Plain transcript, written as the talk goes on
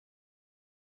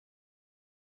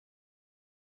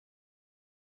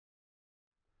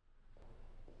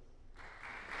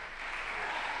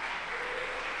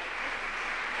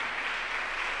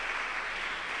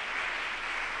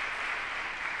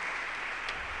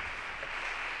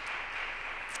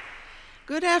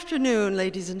Good afternoon,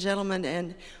 ladies and gentlemen,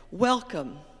 and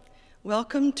welcome.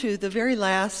 Welcome to the very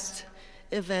last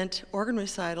event, organ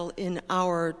recital, in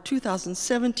our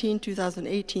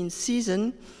 2017-2018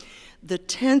 season, the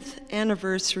 10th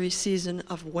anniversary season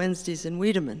of Wednesdays in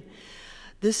Wiedemann.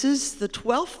 This is the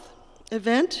 12th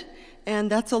event, and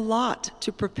that's a lot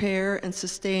to prepare and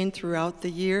sustain throughout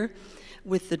the year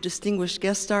with the distinguished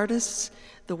guest artists,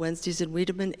 the Wednesdays in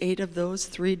Wiedemann, 8 of those,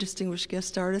 3 distinguished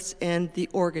guest artists, and the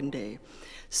Organ Day.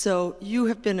 So you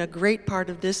have been a great part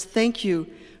of this. Thank you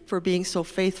for being so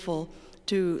faithful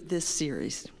to this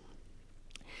series.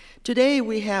 Today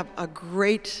we have a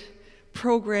great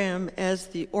program as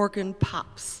the organ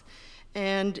pops.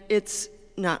 And it's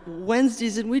not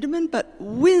Wednesdays in Wiedemann, but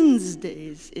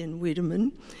Wednesdays in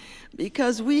Wiedemann,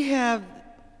 because we have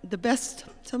the best,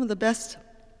 some of the best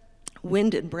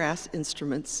wind and brass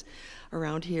instruments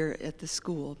around here at the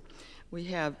school. We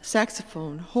have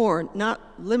saxophone, horn, not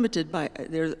limited by,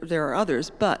 there are others,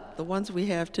 but the ones we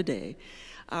have today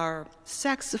are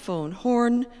saxophone,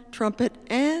 horn, trumpet,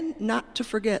 and not to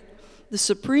forget the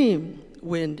supreme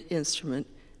wind instrument,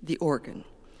 the organ.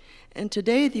 And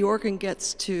today the organ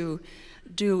gets to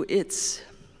do its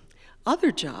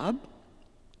other job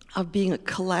of being a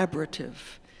collaborative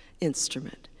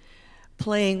instrument,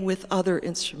 playing with other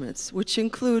instruments, which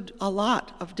include a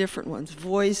lot of different ones,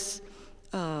 voice,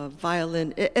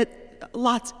 violin,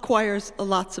 choirs,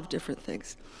 lots of different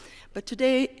things. But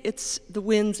today it's the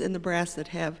winds and the brass that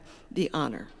have the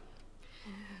honor.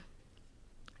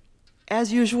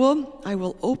 As usual, I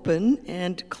will open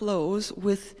and close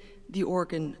with the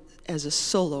organ as a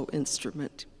solo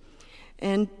instrument.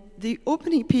 And the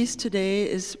opening piece today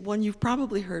is one you've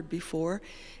probably heard before.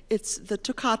 It's the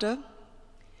Toccata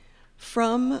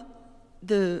from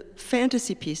the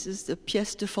Fantaisie pieces, the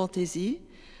pièces de Fantaisie,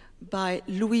 by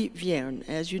Louis Vierne.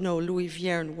 As you know, Louis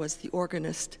Vierne was the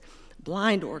organist,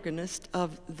 blind organist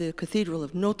of the Cathedral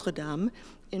of Notre Dame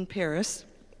in Paris.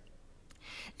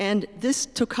 And this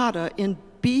toccata in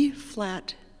B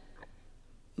flat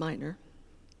minor,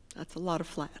 that's a lot of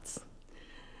flats,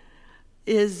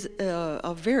 is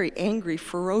a very angry,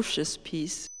 ferocious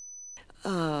piece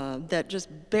that just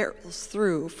barrels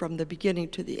through from the beginning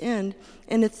to the end.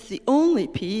 And it's the only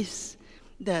piece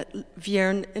that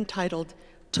Vierne entitled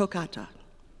Toccata.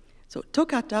 So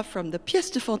Toccata from the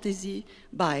Pièces de Fantaisie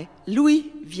by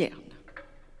Louis Vierne.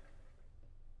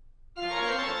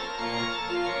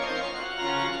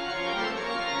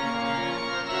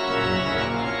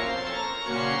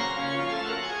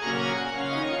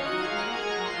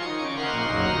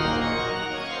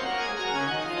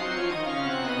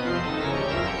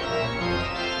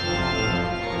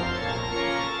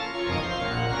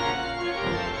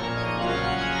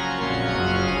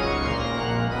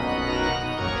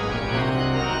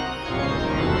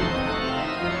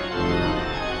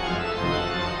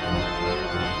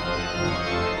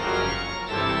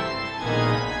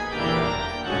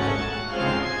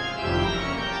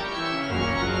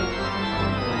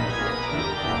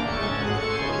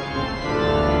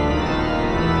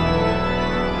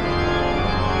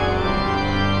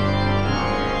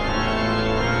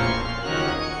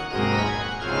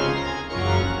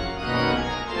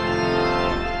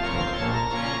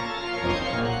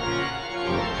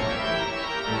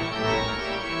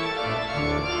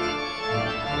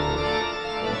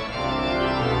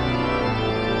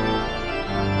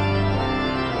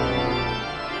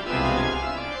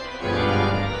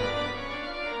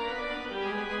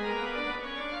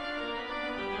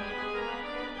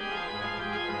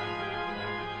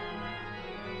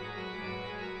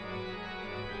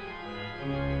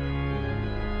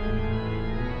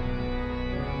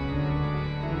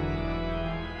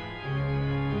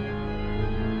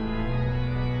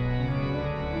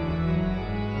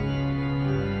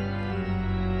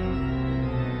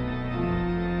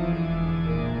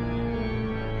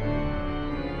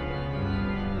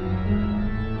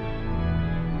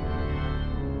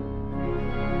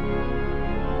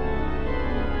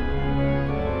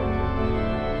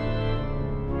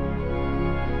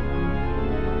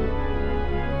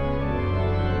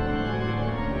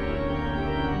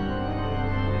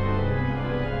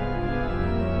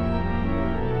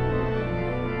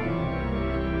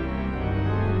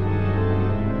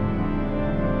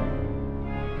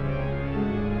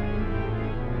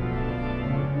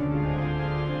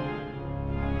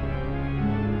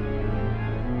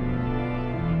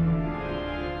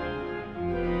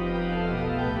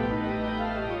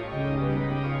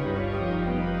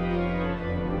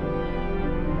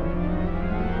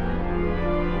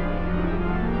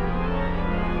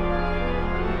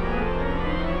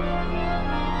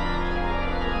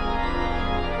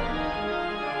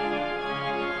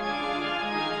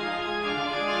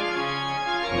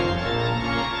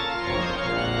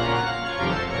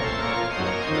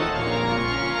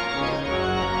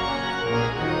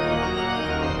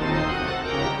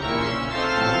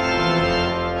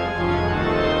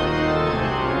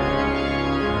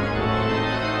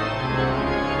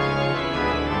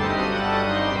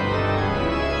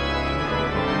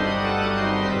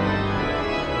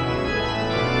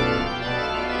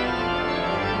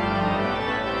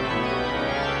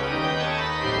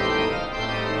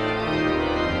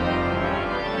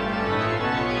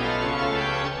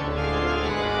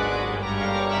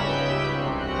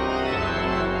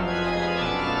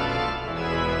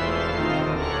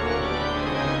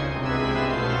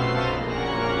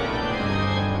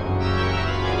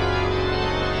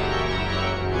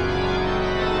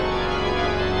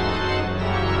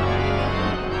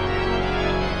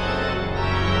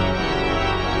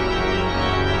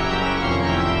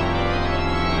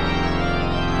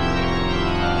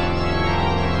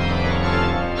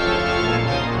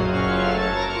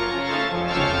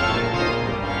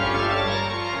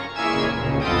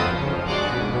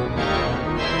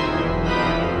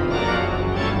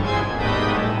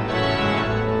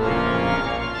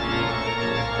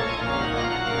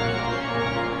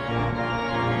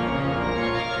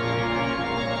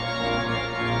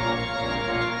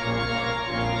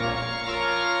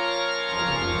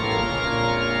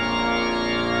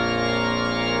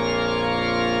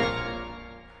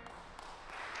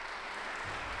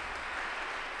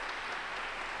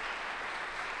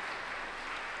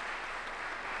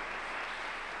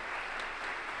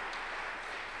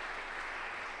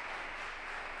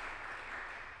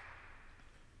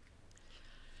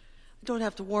 I don't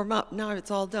have to warm up. Now it's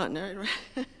all done.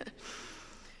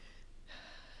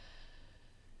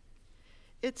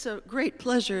 It's a great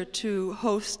pleasure to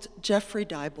host Geoffrey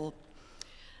Deibel,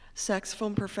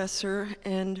 saxophone professor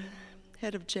and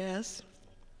head of jazz,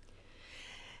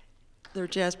 their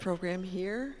jazz program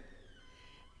here.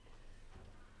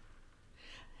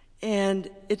 And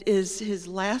it is his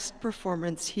last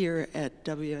performance here at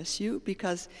WSU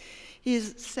because he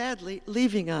is sadly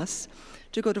leaving us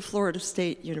to go to Florida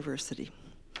State University.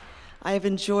 I have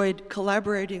enjoyed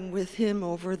collaborating with him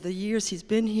over the years he's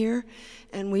been here,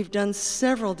 and we've done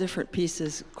several different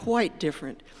pieces, quite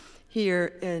different,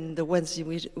 here in the Wednesday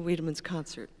Wiedemann's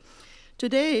concert.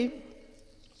 Today,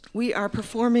 we are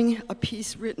performing a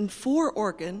piece written for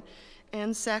organ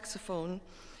and saxophone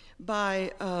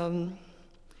by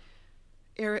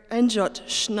Enjott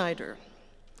Schneider.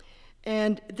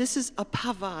 And this is a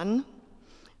Pavanne.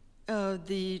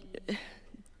 The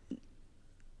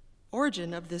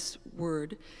origin of this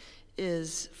word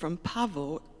is from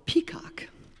pavo, peacock,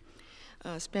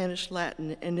 Spanish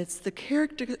Latin, and it's the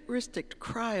characteristic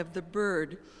cry of the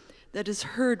bird that is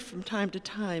heard from time to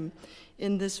time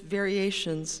in this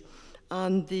variations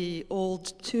on the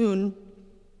old tune,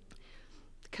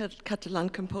 Catalan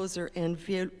composer and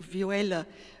viola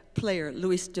player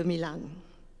Luis de Milan,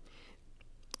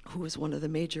 who was one of the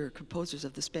major composers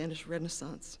of the Spanish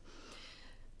Renaissance.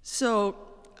 So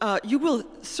you will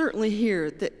certainly hear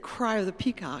the cry of the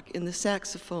peacock in the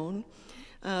saxophone.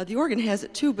 The organ has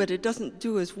it too, but it doesn't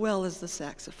do as well as the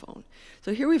saxophone.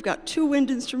 So here we've got two wind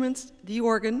instruments, the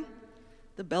organ,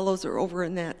 the bellows are over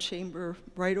in that chamber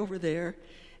right over there,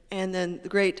 and then the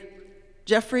great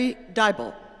Geoffrey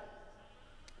Deibel.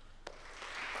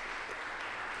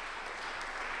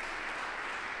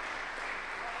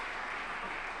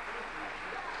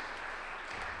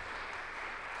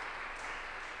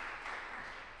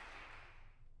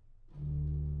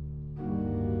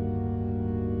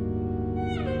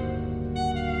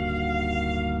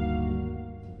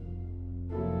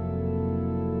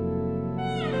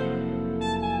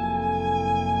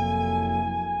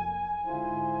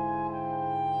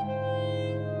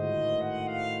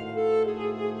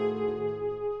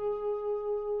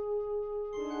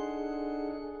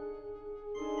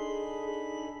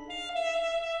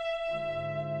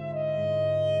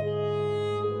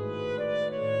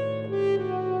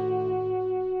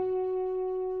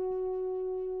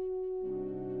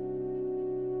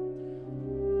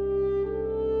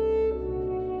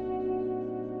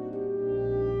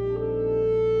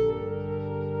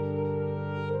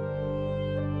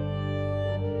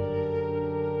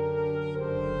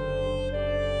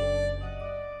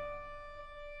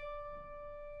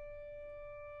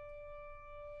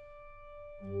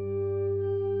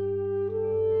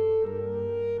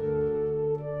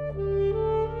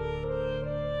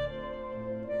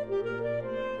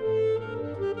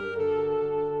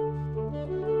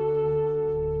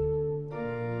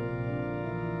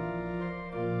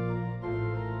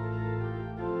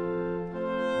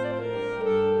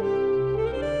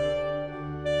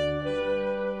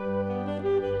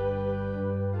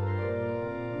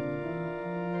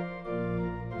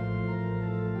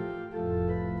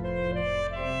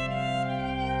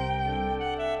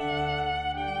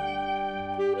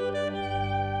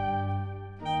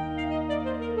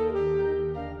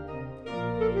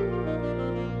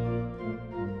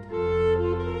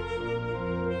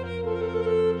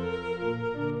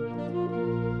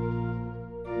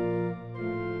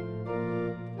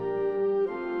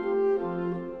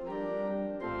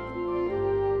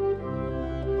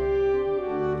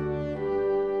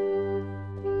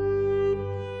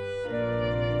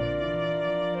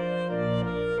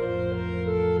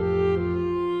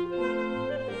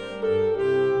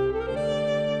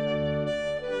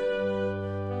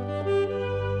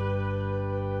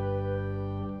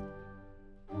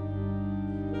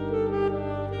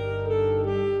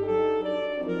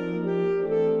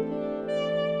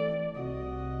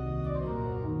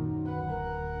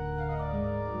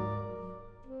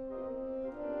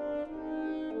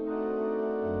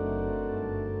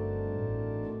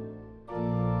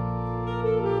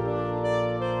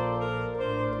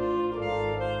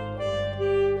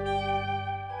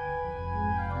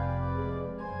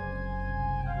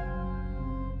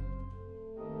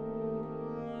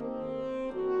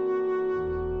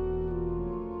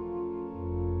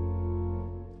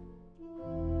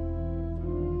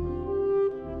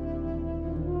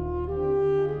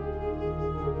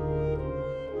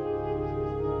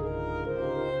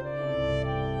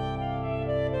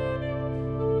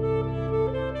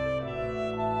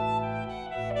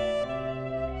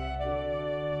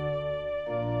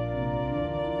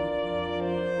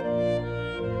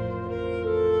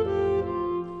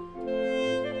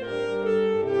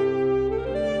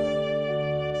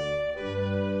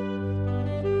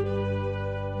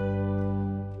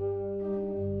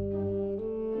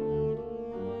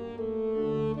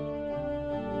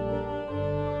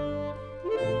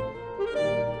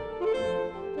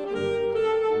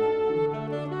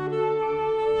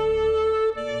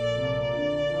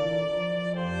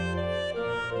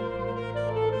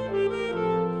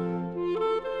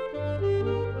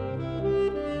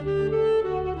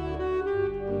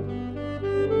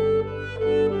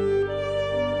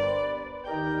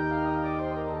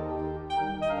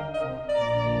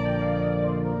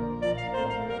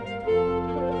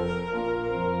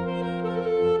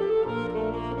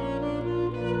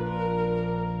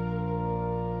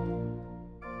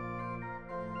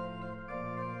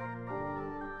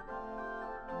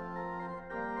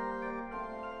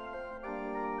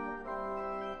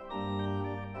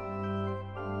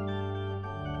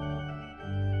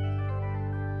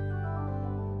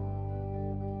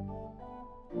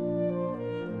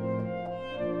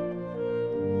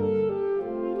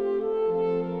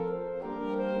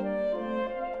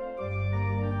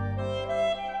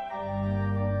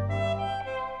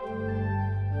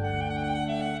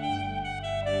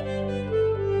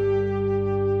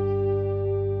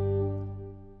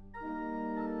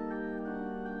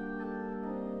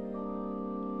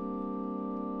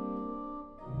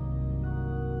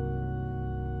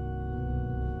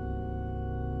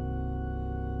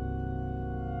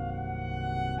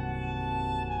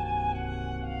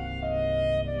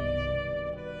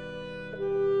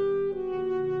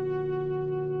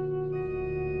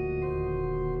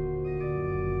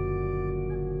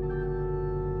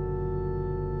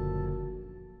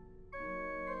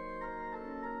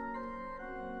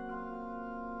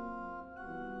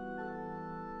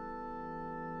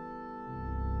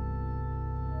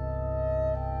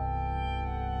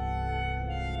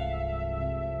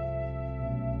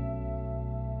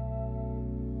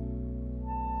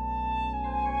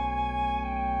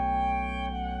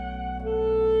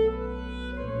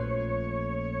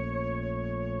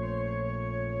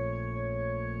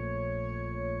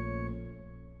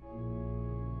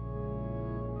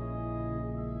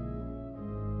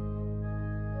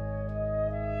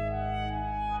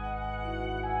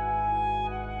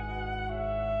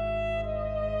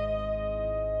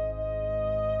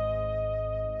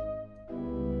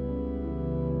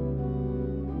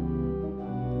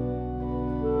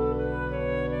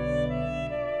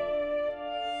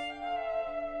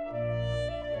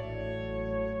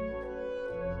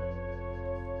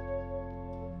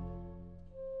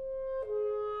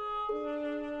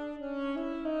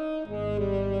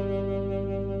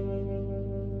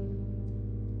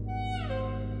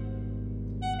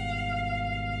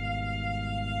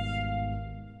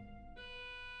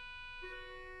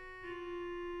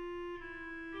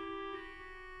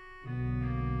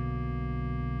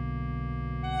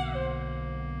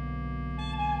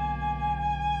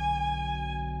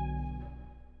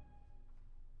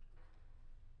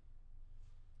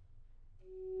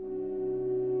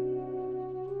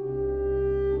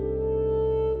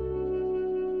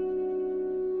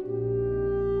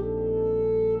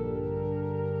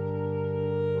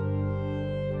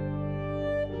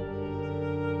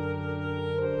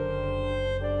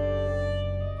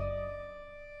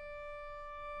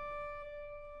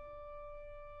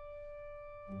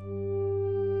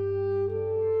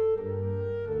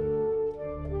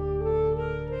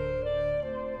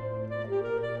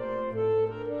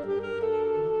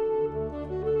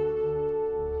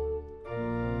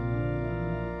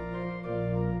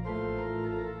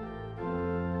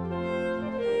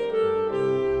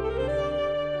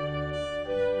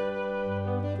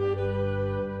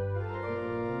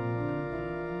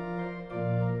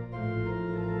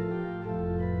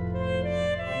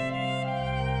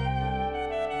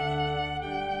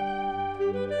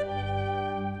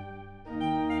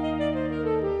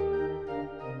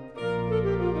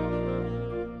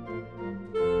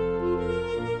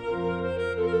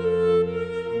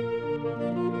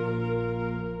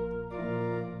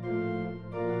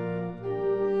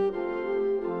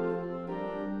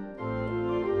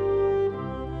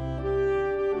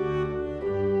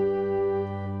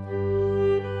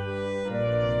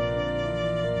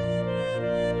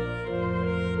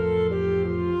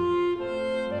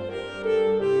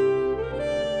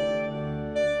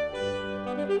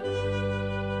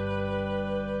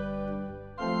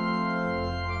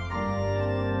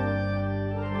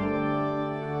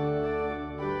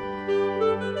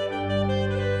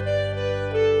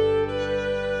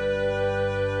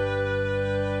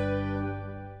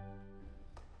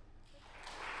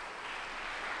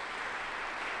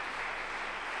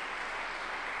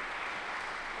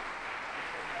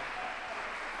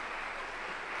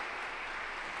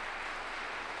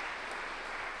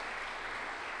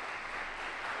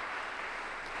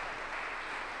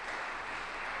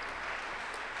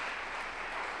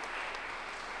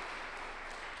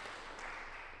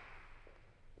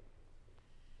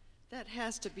 That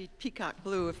has to be peacock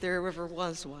blue if there ever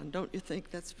was one, don't you think?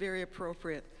 That's very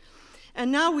appropriate.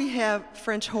 And now we have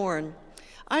French horn.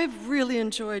 I've really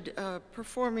enjoyed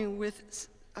performing with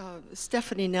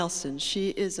Stephanie Nelson. She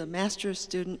is a master's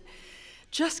student,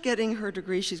 just getting her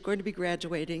degree. She's going to be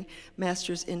graduating,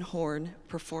 master's in horn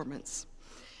performance.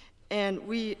 And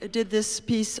we did this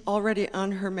piece already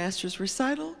on her master's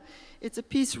recital. It's a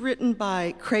piece written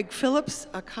by Craig Phillips,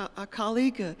 a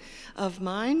colleague of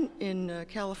mine in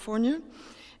California.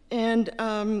 And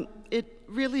it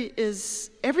really is,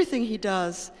 everything he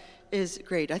does is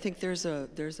great. I think there's a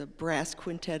brass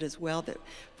quintet as well that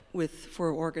for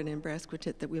organ and brass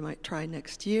quintet that we might try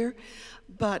next year.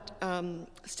 But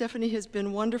Stephanie has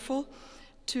been wonderful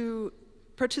to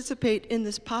participate in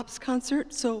this Pops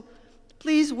concert. So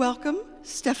please welcome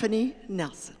Stephanie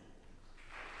Nelson.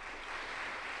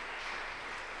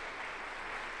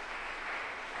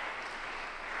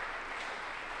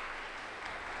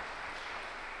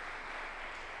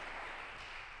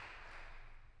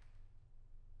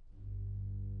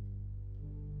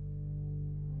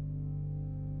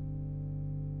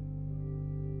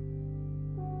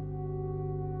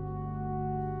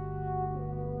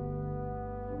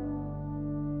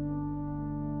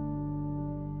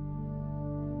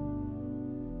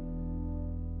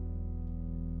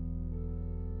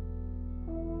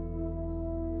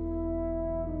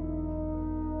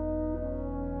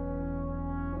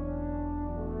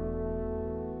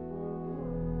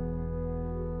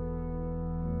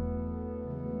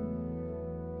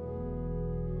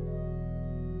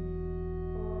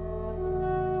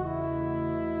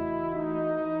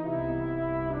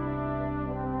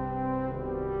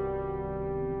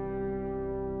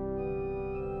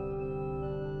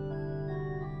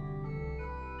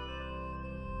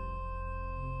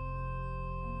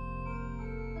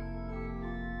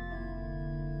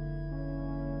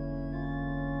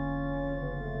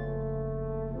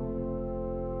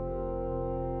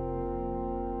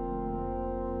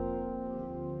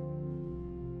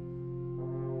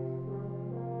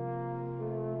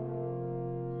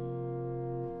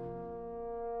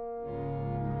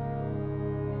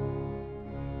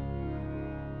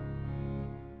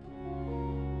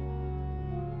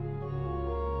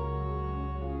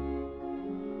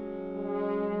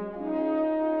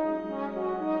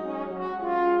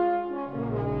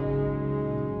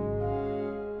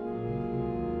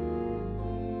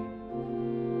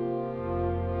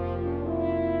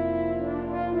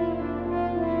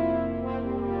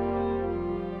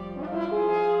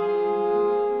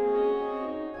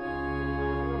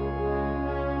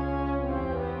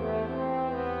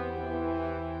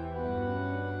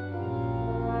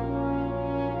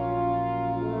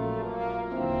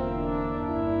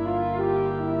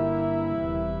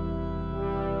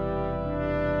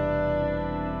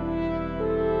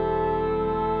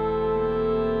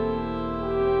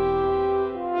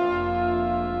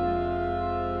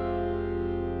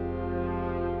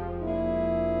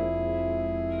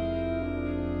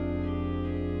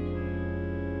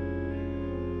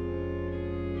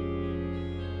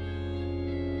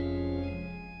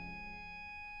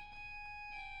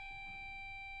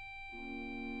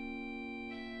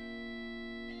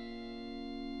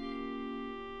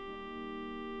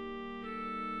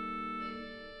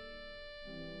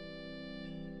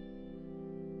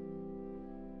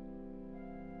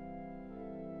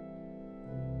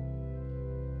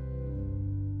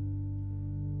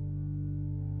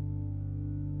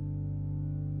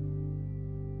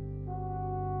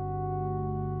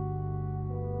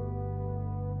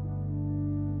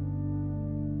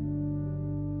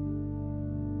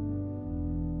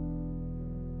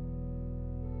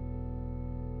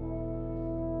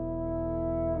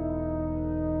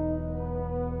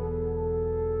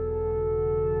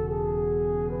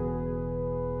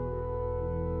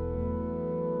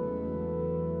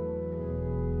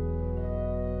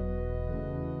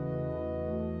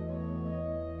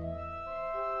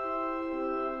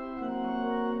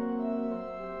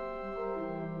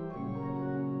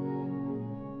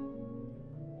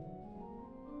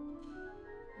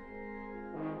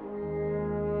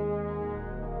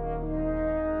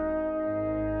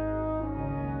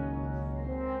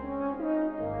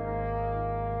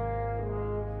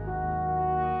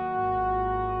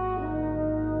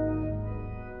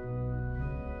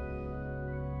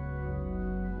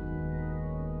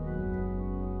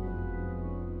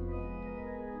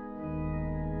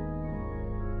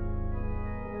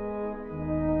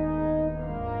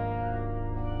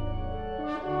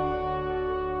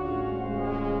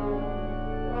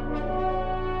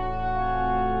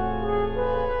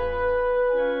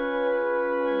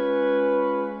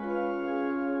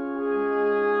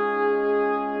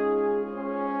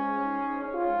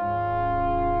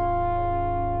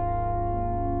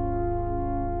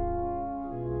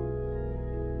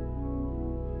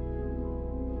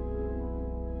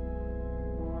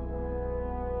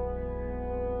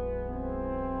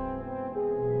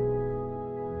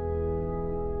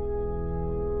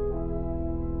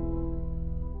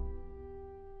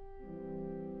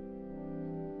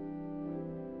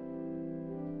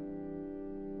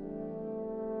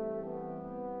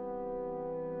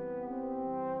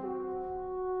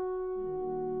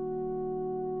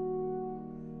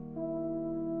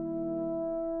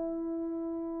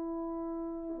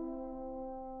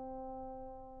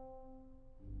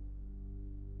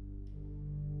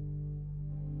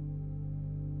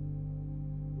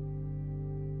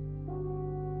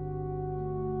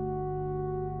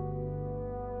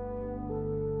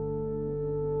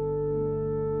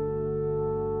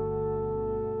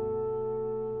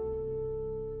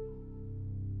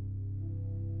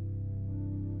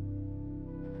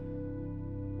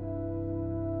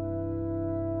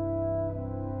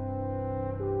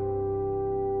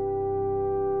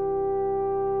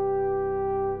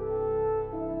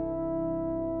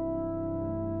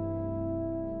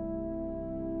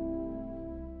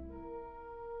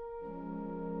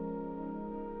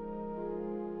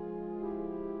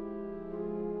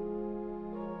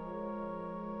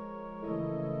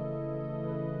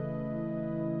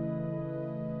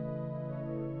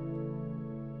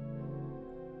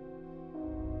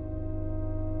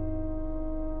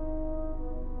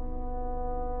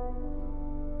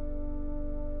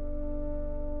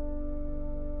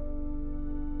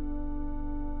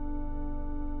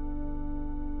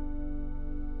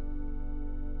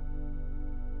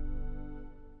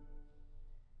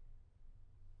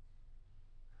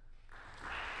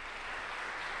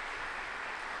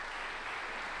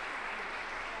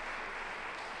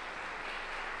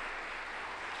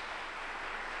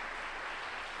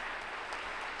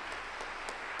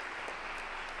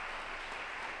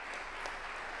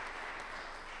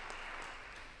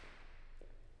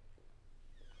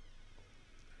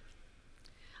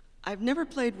 I've never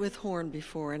played with horn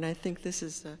before, and I think this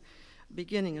is a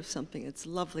beginning of something it's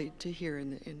lovely to hear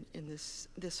in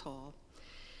this hall.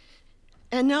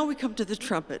 And now we come to the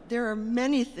trumpet. There are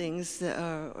many things that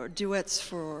are duets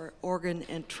for organ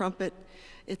and trumpet.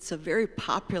 It's a very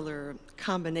popular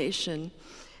combination,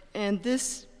 and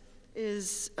this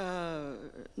is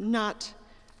not,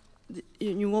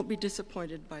 you won't be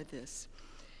disappointed by this.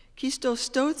 Keysto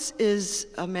Stotz is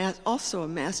also a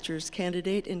master's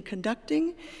candidate in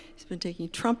conducting. He's been taking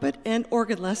trumpet and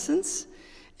organ lessons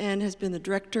and has been the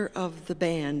director of the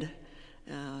band,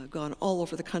 gone all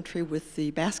over the country with the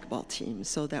basketball team,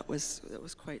 so that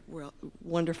was quite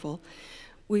wonderful.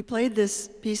 We played this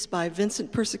piece by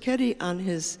Vincent Persichetti on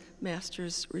his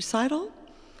master's recital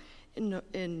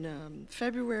in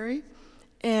February,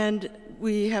 and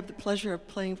we have the pleasure of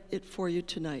playing it for you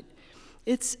tonight.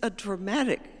 It's a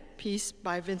dramatic piece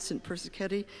by Vincent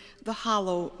Persichetti, The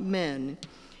Hollow Men,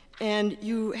 and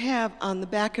you have on the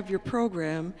back of your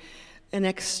program an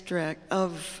extract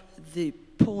of the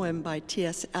poem by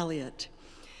T.S. Eliot,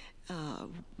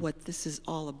 what this is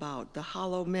all about. The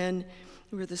hollow men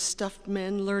were the stuffed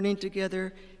men learning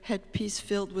together, headpiece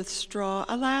filled with straw.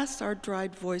 Alas, our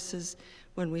dried voices,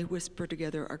 when we whisper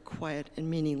together, are quiet and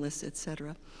meaningless,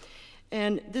 etc.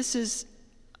 And this is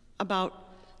about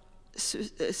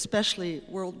especially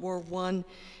World War I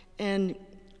and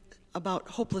about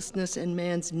hopelessness and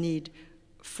man's need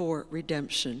for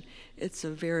redemption. It's a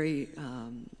very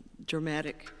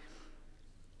dramatic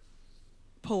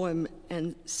poem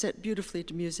and set beautifully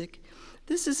to music.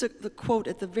 This is the quote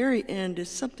at the very end is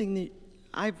something that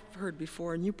I've heard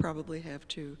before, and you probably have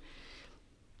too.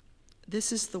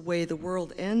 This is the way the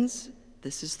world ends.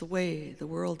 This is the way the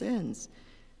world ends.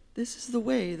 This is the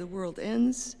way the world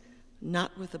ends,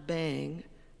 not with a bang,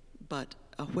 but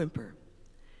a whimper.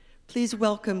 Please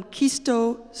welcome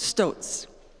Keysto Stotz.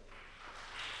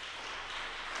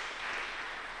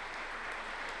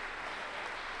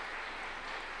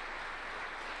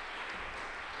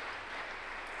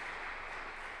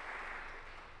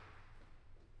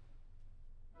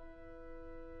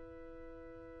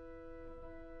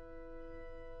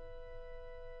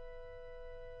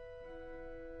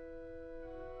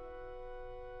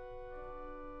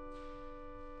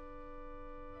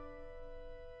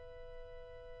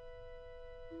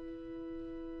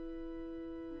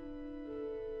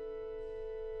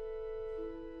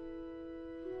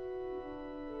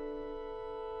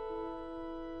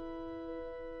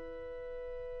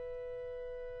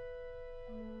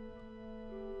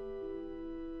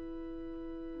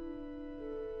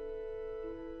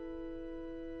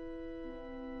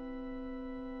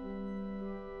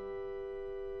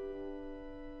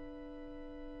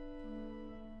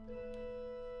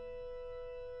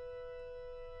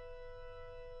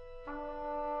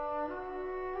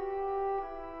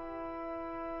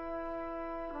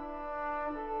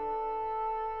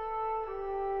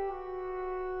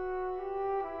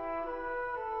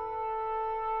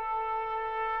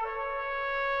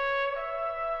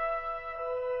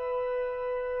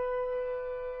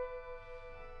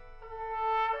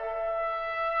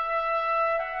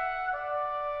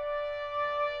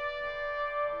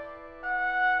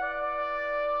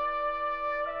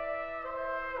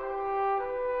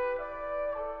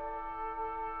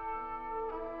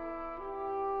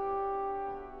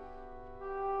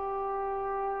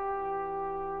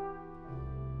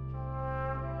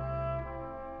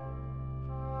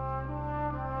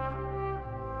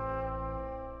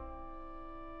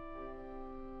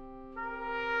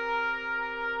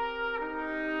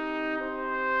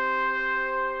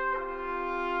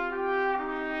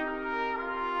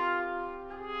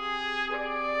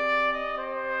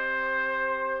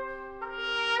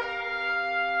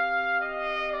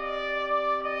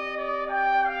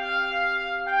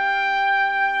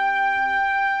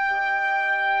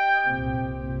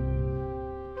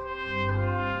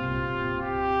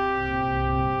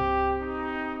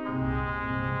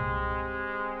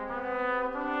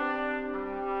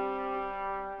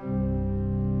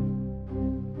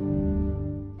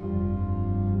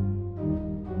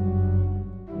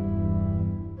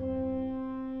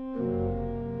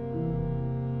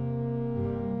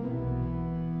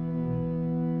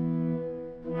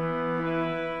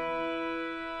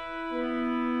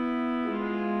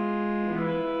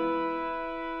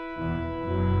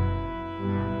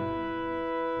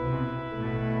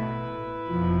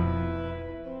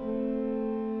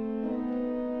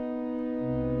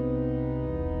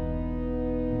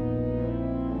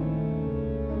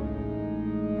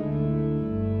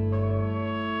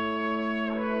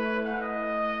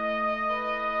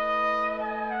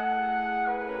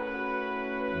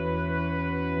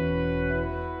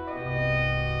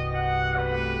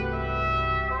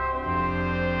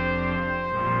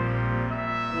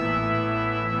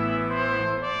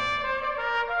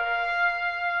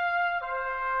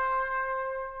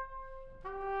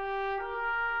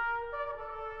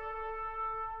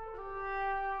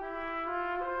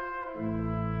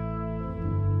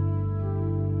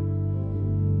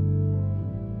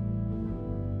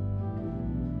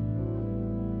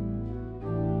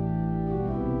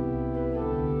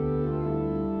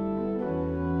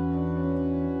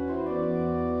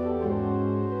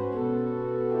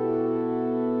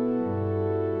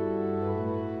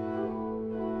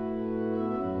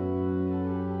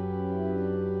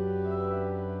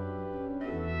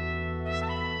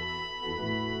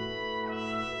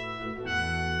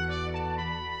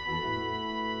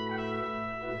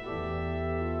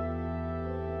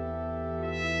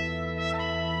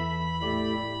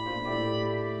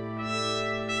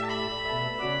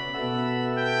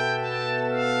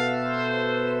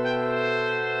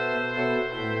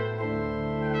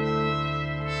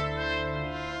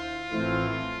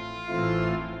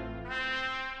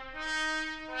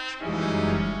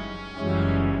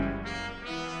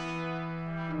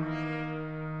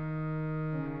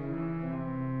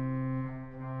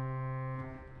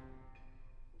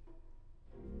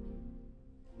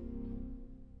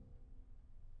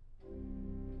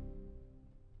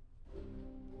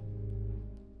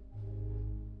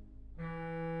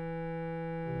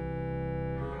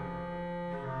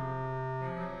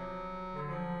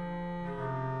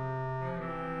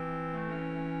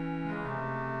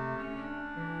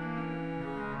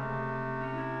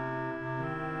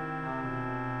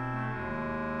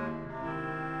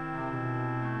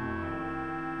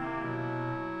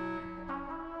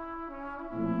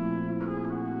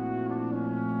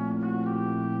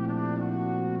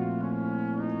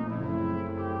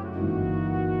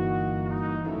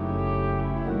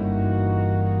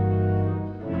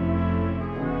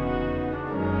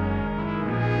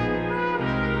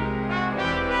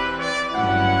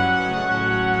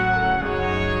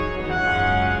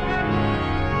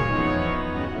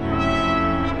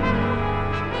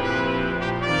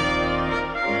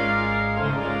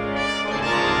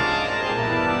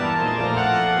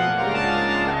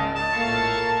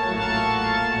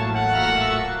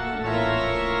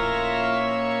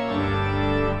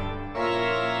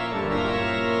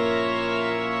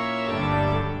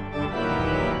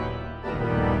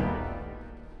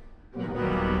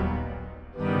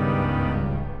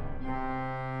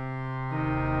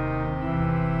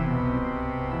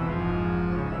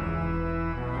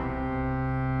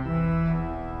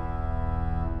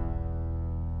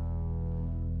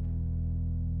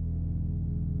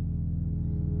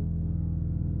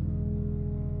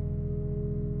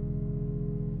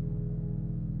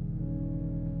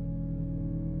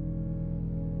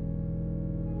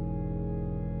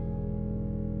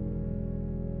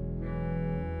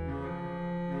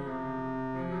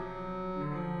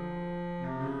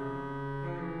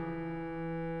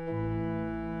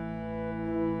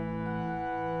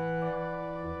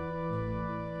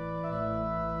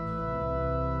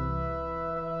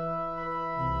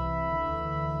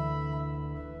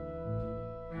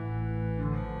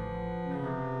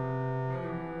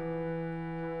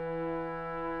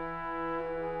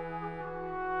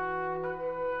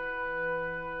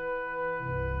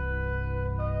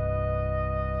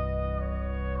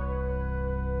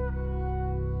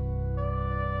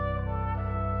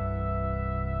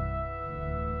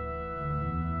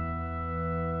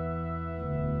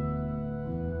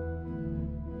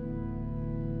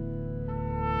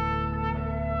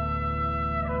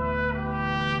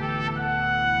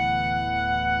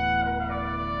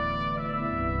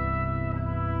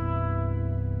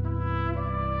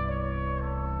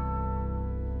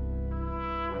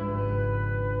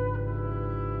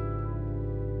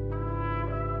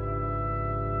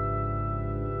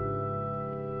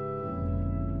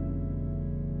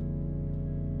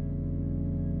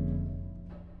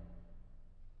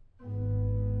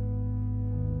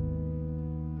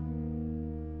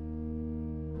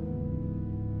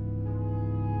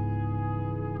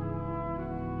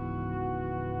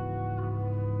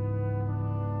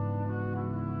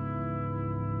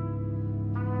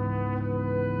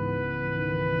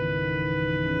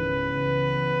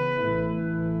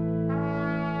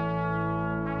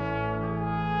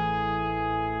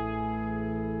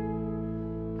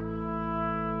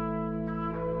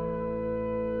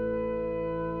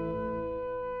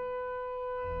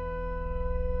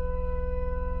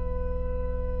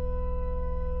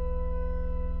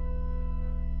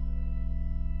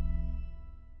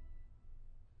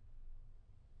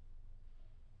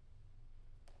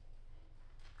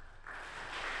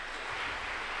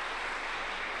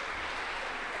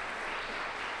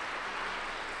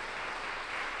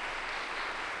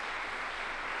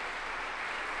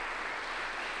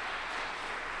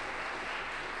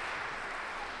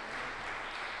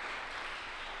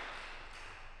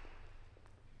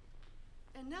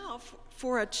 Now,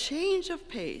 for a change of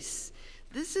pace,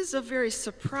 this is a very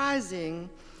surprising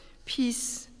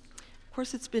piece. Of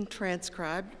course, it's been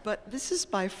transcribed, but this is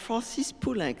by Francis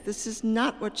Poulenc. This is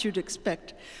not what you'd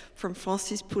expect from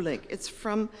Francis Poulenc. It's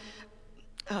from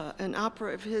an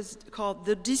opera of his called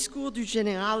The Discours du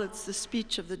Général. It's the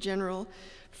speech of the general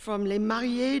from Les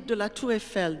Mariés de la Tour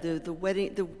Eiffel,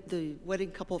 the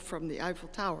wedding couple from the Eiffel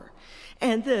Tower.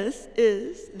 And this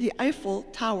is the Eiffel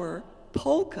Tower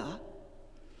polka.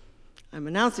 I'm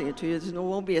announcing it to you, it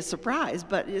won't be a surprise,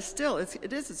 but it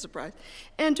is a surprise.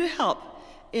 And to help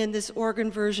in this organ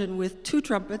version with two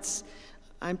trumpets,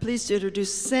 I'm pleased to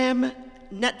introduce Sam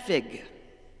Netvig.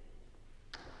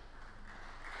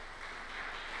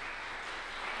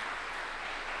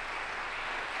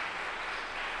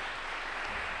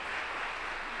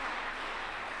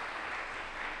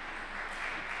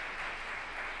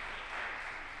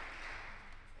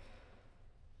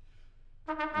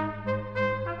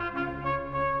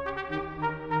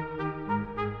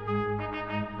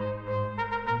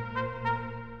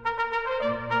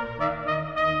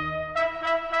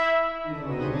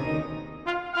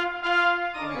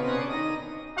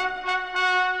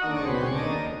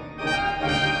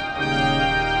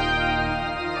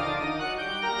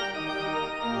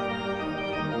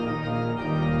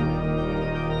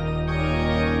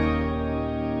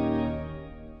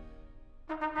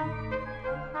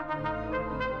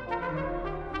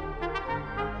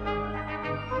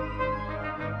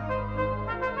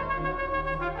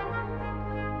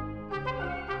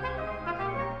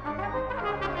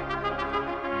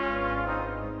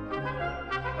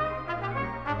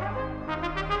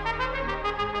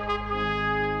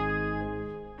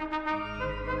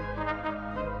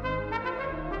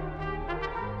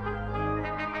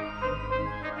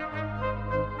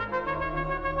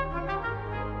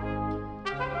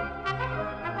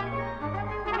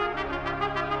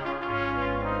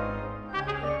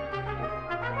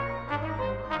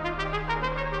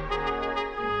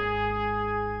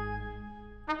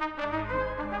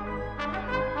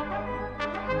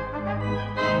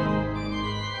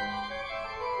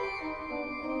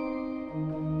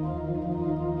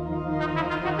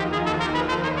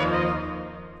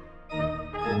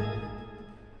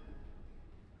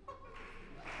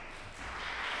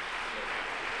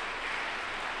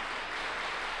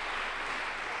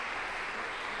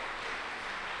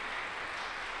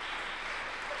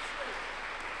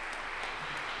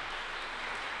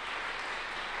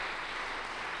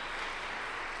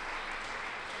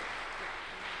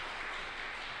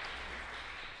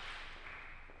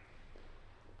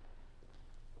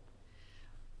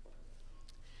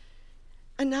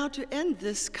 And now to end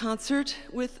this concert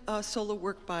with a solo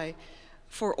work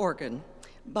for organ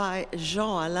by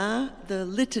Jehan Alain, the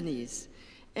Litanies.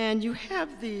 And you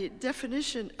have the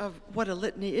definition of what a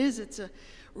litany is. It's a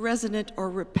resonant or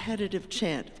repetitive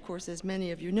chant, of course, as many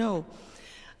of you know.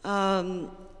 And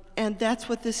that's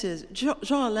what this is. Jehan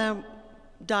Alain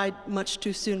died much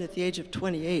too soon at the age of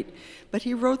 28, but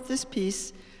he wrote this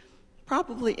piece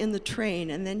probably in the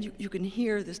train, and then you can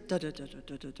hear this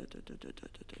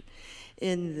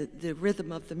in the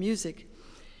rhythm of the music.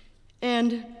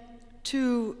 And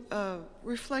to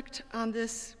reflect on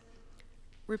this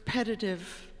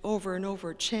repetitive over and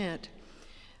over chant,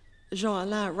 Jehan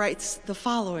Alain writes the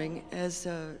following as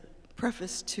a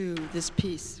preface to this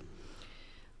piece.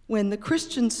 When the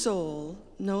Christian soul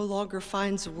no longer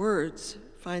finds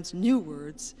new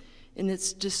words in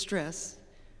its distress,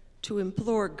 to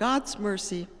implore God's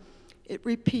mercy, it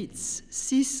repeats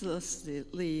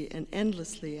ceaselessly and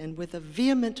endlessly and with a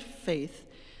vehement faith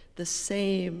the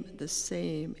same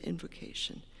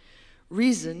invocation.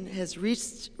 Reason has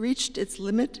reached its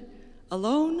limit.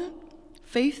 Alone,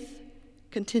 faith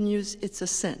continues its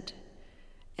ascent,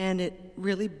 and it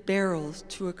really barrels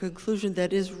to a conclusion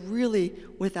that is really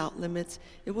without limits.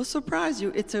 It will surprise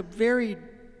you. It's a very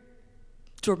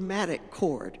dramatic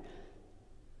chord,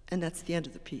 and that's the end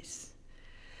of the piece.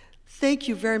 Thank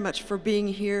you very much for being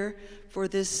here for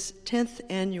this 10th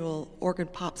annual Organ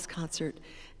Pops concert,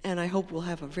 and I hope we'll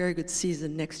have a very good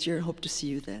season next year and hope to see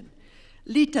you then.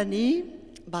 Litanies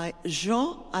by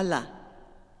Jehan Alain.